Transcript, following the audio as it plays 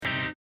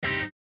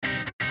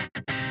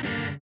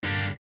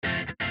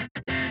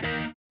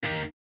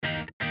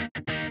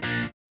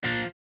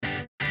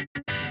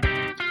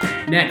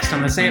Next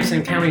on the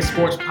Sampson County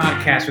Sports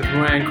Podcast with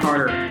Ryan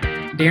Carter,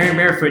 Darren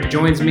Barefoot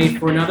joins me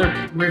for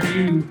another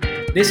review,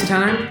 this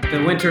time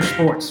the winter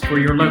sports for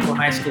your local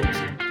high schools.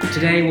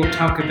 Today we'll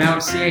talk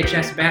about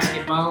CHS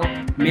basketball,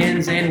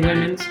 men's and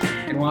women's,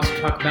 and we'll also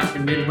talk about the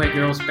Midway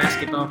girls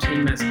basketball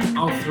team, as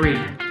all three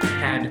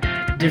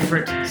had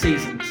different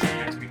seasons,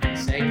 as we can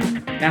say.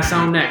 That's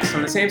all next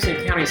on the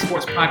Sampson County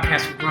Sports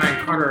Podcast with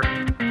Ryan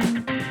Carter.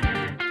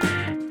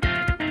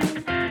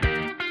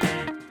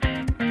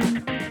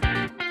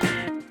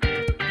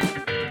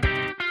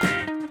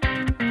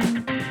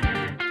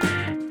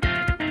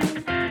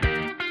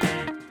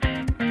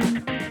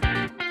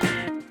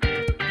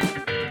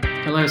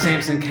 Hello,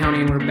 Sampson County,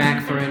 and we're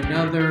back for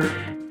another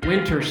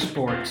winter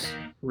sports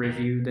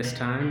review this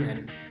time,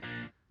 and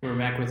we're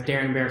back with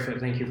Darren Barefoot.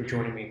 Thank you for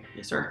joining me.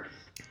 Yes, sir.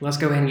 Let's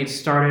go ahead and get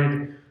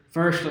started.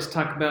 First, let's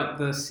talk about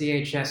the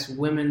CHS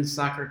women's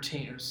soccer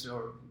team,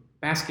 or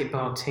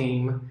basketball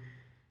team,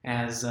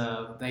 as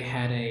they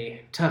had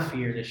a tough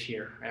year this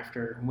year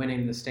after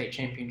winning the state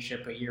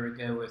championship a year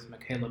ago with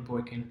Michaela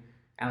Boykin,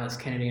 Alex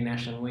Kennedy, and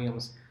Ashlyn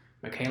Williams.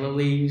 Michaela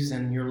leaves,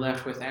 and you're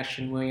left with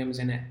Ashlyn Williams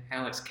and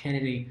Alex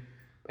Kennedy.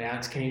 But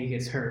Alex Kennedy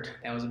gets hurt.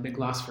 That was a big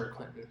loss for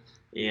Clinton.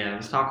 Yeah, I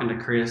was talking to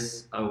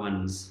Chris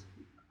Owens.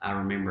 I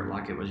remember it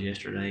like it was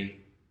yesterday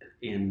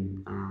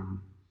in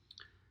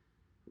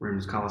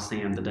Reynolds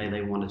Coliseum, the day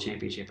they won the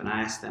championship. And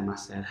I asked them, I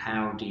said,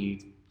 how do you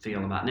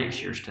feel about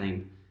next year's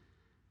team?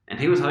 And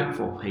he was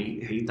hopeful.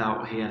 He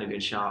thought he had a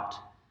good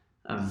shot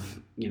of,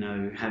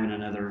 having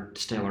another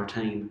stellar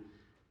team.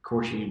 Of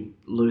course, you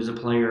lose a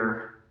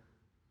player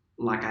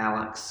like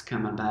Alex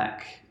coming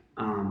back,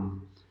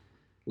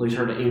 lose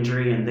her to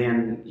injury, and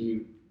then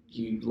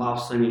you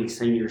lost so many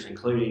seniors,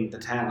 including the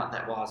talent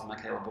that was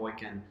Michaela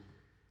Boykin,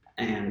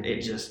 and it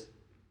just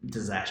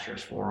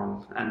disastrous for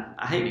them. And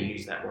I hate to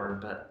use that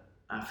word, but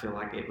I feel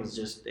like it was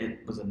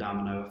a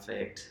domino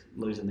effect,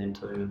 losing them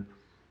too.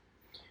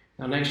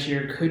 Now next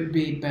year could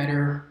be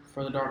better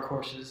for the Dark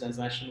Horses, as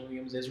Ashlyn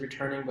Williams is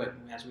returning, but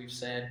as we've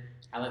said,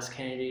 Alex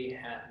Kennedy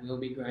will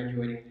be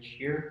graduating this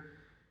year.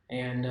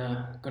 And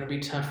going to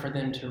be tough for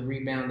them to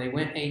rebound. They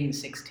went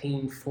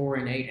 8-16,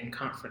 4-8 in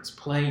conference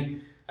play.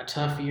 A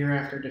tough year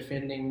after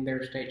defending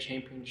their state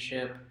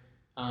championship.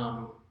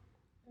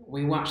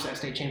 We watched that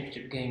state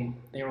championship game.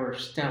 They were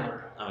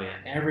stellar. Oh, yeah.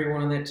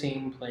 Everyone on that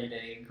team played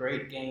a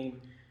great game.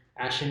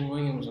 Ashlyn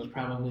Williams was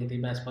probably the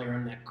best player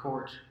on that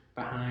court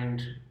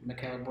behind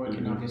Michaela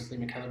Boykin. Mm-hmm. Obviously,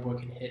 Michaela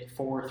Boykin hit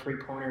 4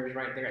 3-pointers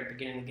right there at the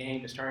beginning of the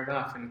game to start it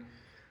off, and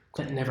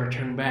Clinton never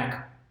turned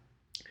back.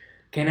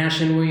 Can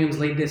Ashlyn Williams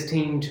lead this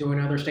team to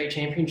another state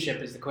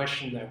championship is the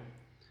question, though.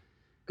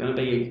 Going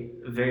to be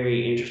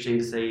very interesting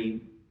to see.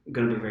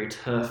 Going to be very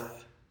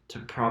tough to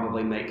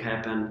probably make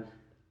happen.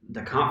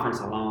 The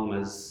conference alone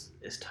is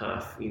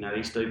tough.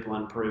 East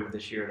Duplin proved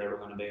this year they were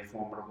going to be a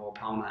formidable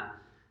opponent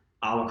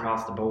all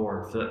across the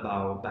board.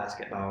 Football,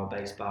 basketball,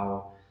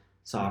 baseball,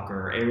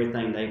 soccer,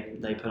 everything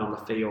they put on the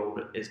field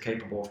is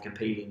capable of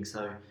competing.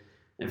 So,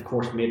 of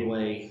course,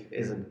 Midway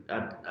is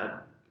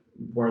a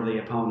worthy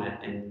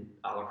opponent and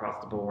all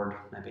across the board.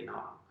 Maybe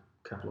not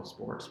a couple of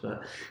sports,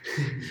 but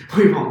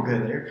we won't go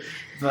there.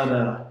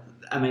 But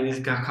this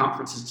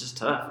conference is just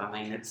tough.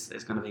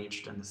 It's going to be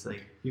interesting to see.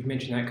 You've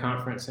mentioned that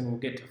conference, and we'll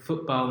get to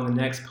football in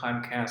the next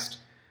podcast.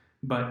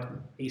 But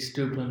East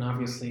Duplin,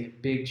 obviously, a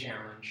big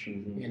challenge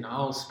in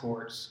all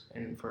sports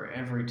and for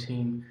every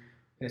team.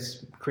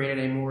 It's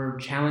created a more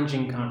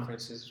challenging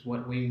conference, is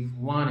what we've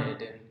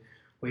wanted, and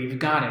we've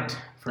got it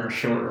for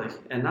sure.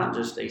 And not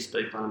just East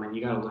Duplin.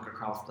 You got to look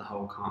across the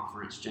whole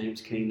conference.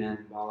 James Keenan,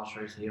 Wallace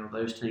Rose Hill,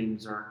 those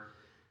teams are,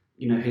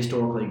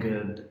 historically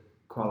good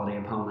quality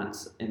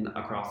opponents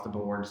across the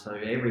board. So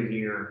every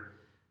year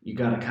you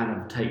got to kind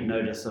of take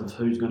notice of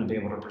who's going to be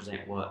able to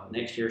present what.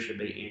 Next year should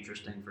be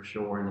interesting for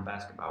sure in the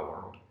basketball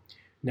world.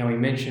 Now, we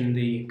mentioned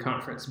the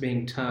conference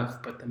being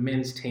tough, but the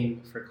men's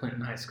team for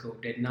Clinton High School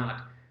did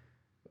not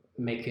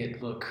make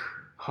it look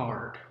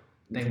hard.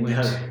 They went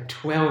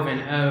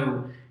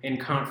 12-0 in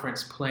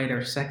conference play,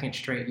 their second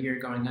straight year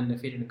going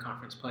undefeated in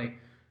conference play.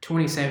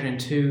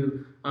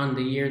 27-2 on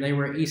the year. They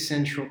were East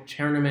Central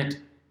tournament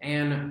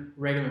and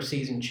regular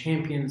season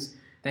champions.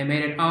 They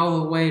made it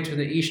all the way to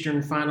the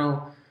Eastern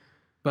Final,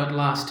 but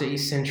lost to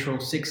East Central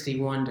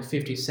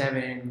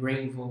 61-57 in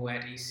Greenville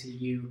at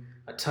ECU.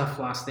 A tough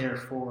loss there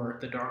for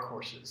the Dark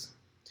Horses.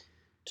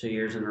 2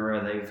 years in a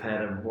row, they've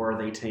had a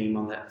worthy team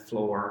on that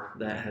floor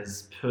that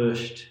has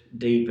pushed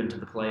deep into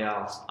the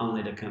playoffs,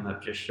 only to come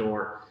up just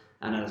short.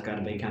 I know it's got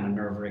to be kind of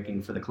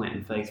nerve-wracking for the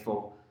Clinton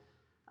faithful.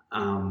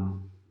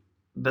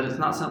 But it's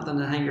not something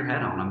to hang your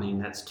hat on.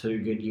 That's 2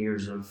 good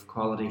years of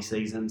quality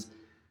seasons.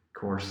 Of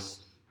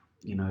course,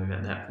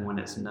 at that point,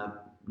 it's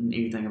not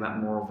anything about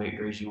moral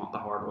victories. You want the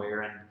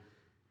hardware, and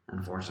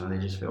unfortunately,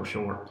 they just fell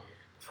short.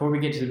 Before we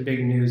get to the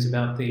big news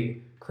about the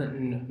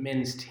Clinton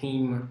men's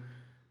team,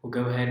 we'll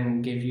go ahead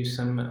and give you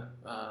some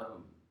a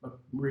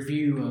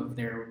review of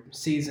their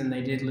season.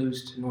 They did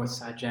lose to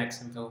Northside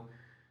Jacksonville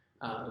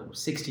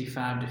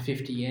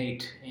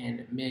 65-58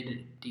 in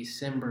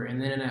mid-December.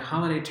 And then in a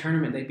holiday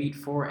tournament, they beat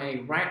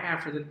 4A. Right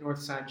after the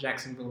Northside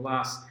Jacksonville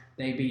loss,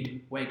 they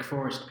beat Wake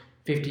Forest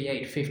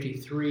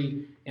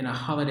 58-53 in a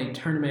holiday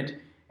tournament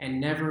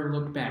and never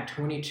looked back.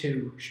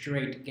 22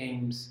 straight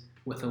games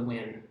with a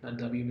win, a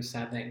W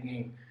beside that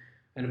game.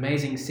 An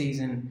amazing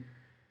season.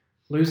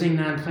 Losing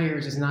 9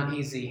 players is not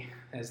easy,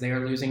 as they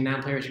are losing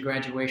 9 players to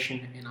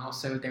graduation and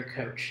also their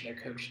coach. Their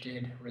coach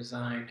did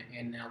resign,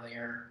 and now they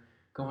are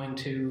going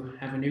to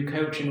have a new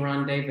coach in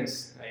Ron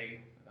Davis, a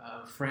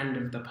friend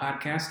of the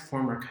podcast,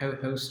 former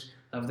co-host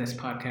of this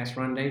podcast.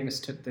 Ron Davis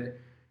took the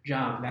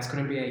job. That's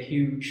going to be a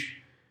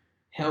huge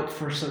help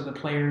for some of the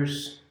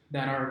players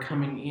that are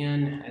coming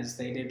in, as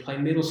they did play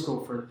middle school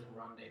for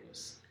Ron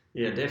Davis.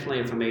 Yeah, definitely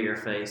a familiar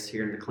face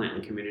here in the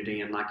Clinton community,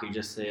 and like you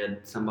just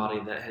said, somebody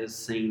that has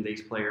seen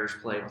these players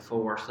play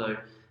before. So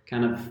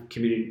kind of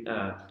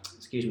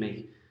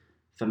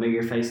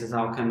familiar faces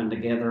all coming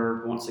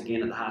together once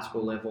again at the high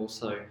school level.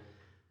 So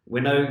we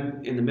know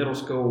in the middle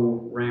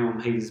school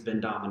realm he's been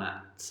dominant.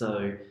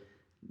 So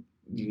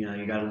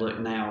you got to look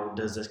now.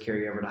 Does this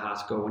carry over to high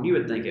school? And you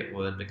would think it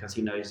would, because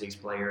he knows these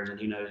players and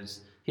he knows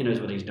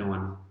what he's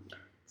doing.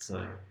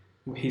 So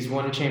he's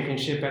won a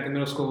championship at the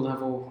middle school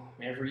level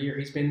every year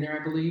he's been there,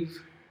 I believe.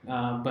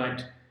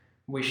 But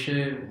we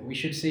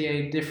should see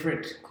a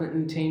different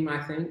Clinton team,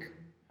 I think.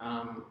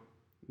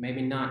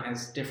 Maybe not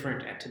as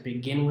different to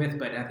begin with,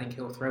 but I think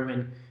he'll throw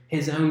in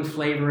his own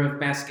flavor of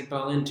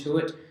basketball into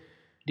it.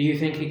 Do you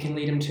think he can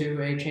lead him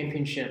to a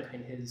championship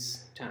in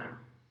his time?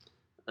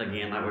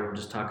 Again, like we were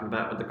just talking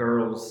about with the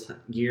girls,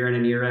 year in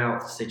and year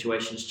out, the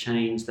situations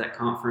change. That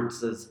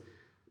conference is,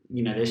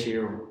 this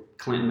year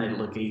Clinton made it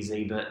look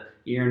easy, but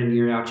year in and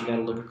year out, you got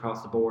to look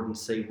across the board and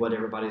see what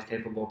everybody's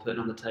capable of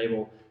putting on the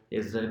table.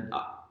 Is the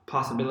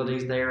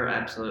possibilities there?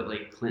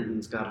 Absolutely.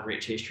 Clinton's got a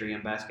rich history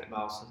in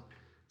basketball,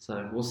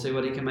 so we'll see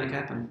what he can make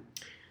happen.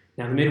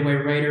 Now, the Midway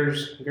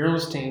Raiders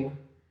girls team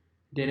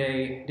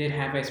did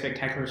have a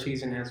spectacular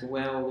season as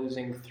well,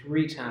 losing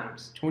 3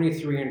 times,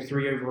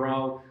 23-3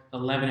 overall,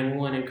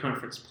 11-1 in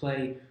conference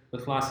play,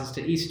 with losses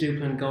to East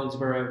Duplin,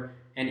 Goldsboro,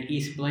 and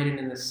East Bladen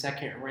in the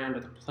second round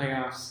of the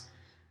playoffs.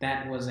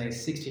 That was a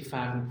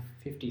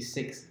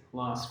 65-56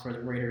 loss for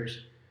the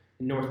Raiders.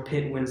 North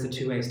Pitt wins the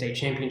 2A state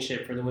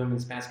championship for the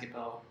women's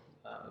basketball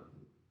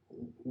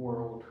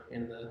world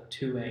in the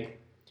 2A.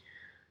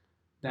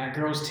 That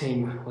girls'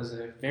 team was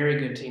a very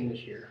good team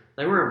this year.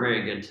 They were a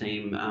very good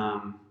team.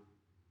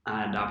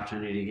 I had the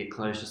opportunity to get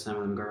close to some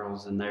of them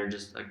girls, and they're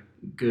just a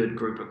good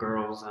group of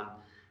girls. And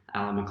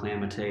Alan McClam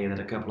would tell you that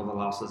a couple of the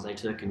losses they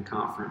took in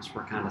conference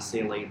were kind of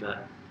silly,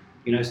 but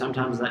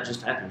sometimes that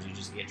just happens. You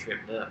just get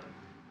tripped up.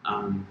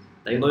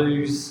 They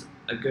lose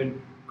a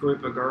good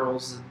group of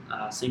girls,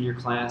 senior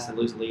class. They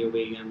lose Leah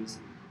Williams,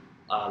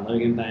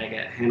 Logan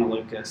Baggett, Hannah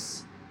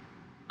Lucas.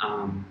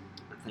 I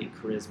think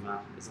Charisma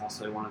is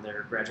also one of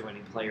their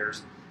graduating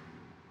players.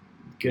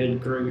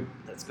 Good group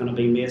that's going to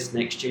be missed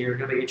next year.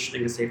 Going to be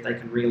interesting to see if they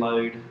can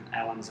reload.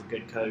 Alan's a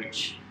good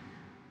coach.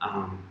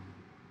 I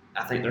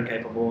think they're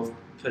capable of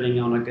putting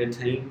on a good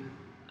team.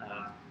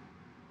 I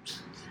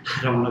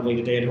don't want to beat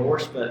a dead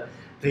horse, but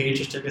be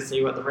interested to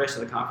see what the rest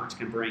of the conference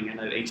can bring. I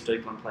know East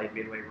Duplin played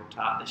Midway real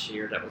tight this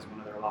year. That was one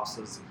of their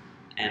losses.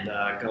 And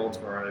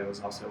Goldsboro was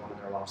also one of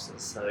their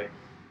losses. So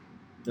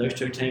those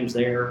 2 teams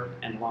there,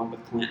 and along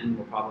with Clinton,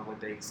 will probably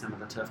be some of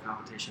the tough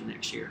competition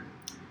next year.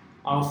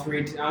 All three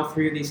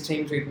of these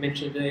teams we've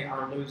mentioned today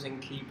are losing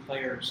key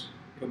players.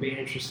 It'll be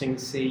interesting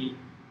to see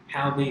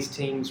how these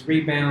teams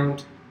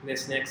rebound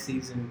this next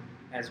season,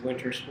 as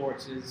winter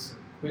sports is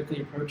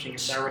quickly approaching.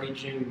 It's already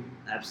June.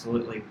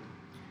 Absolutely.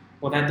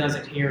 Well, that does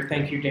it here.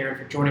 Thank you, Darren,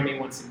 for joining me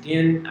once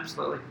again.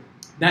 Absolutely.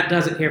 That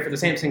does it here for the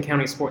Sampson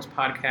County Sports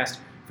Podcast.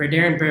 For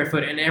Darren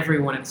Barefoot and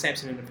everyone at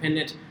Sampson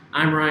Independent,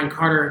 I'm Ryan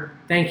Carter.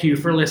 Thank you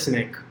for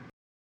listening.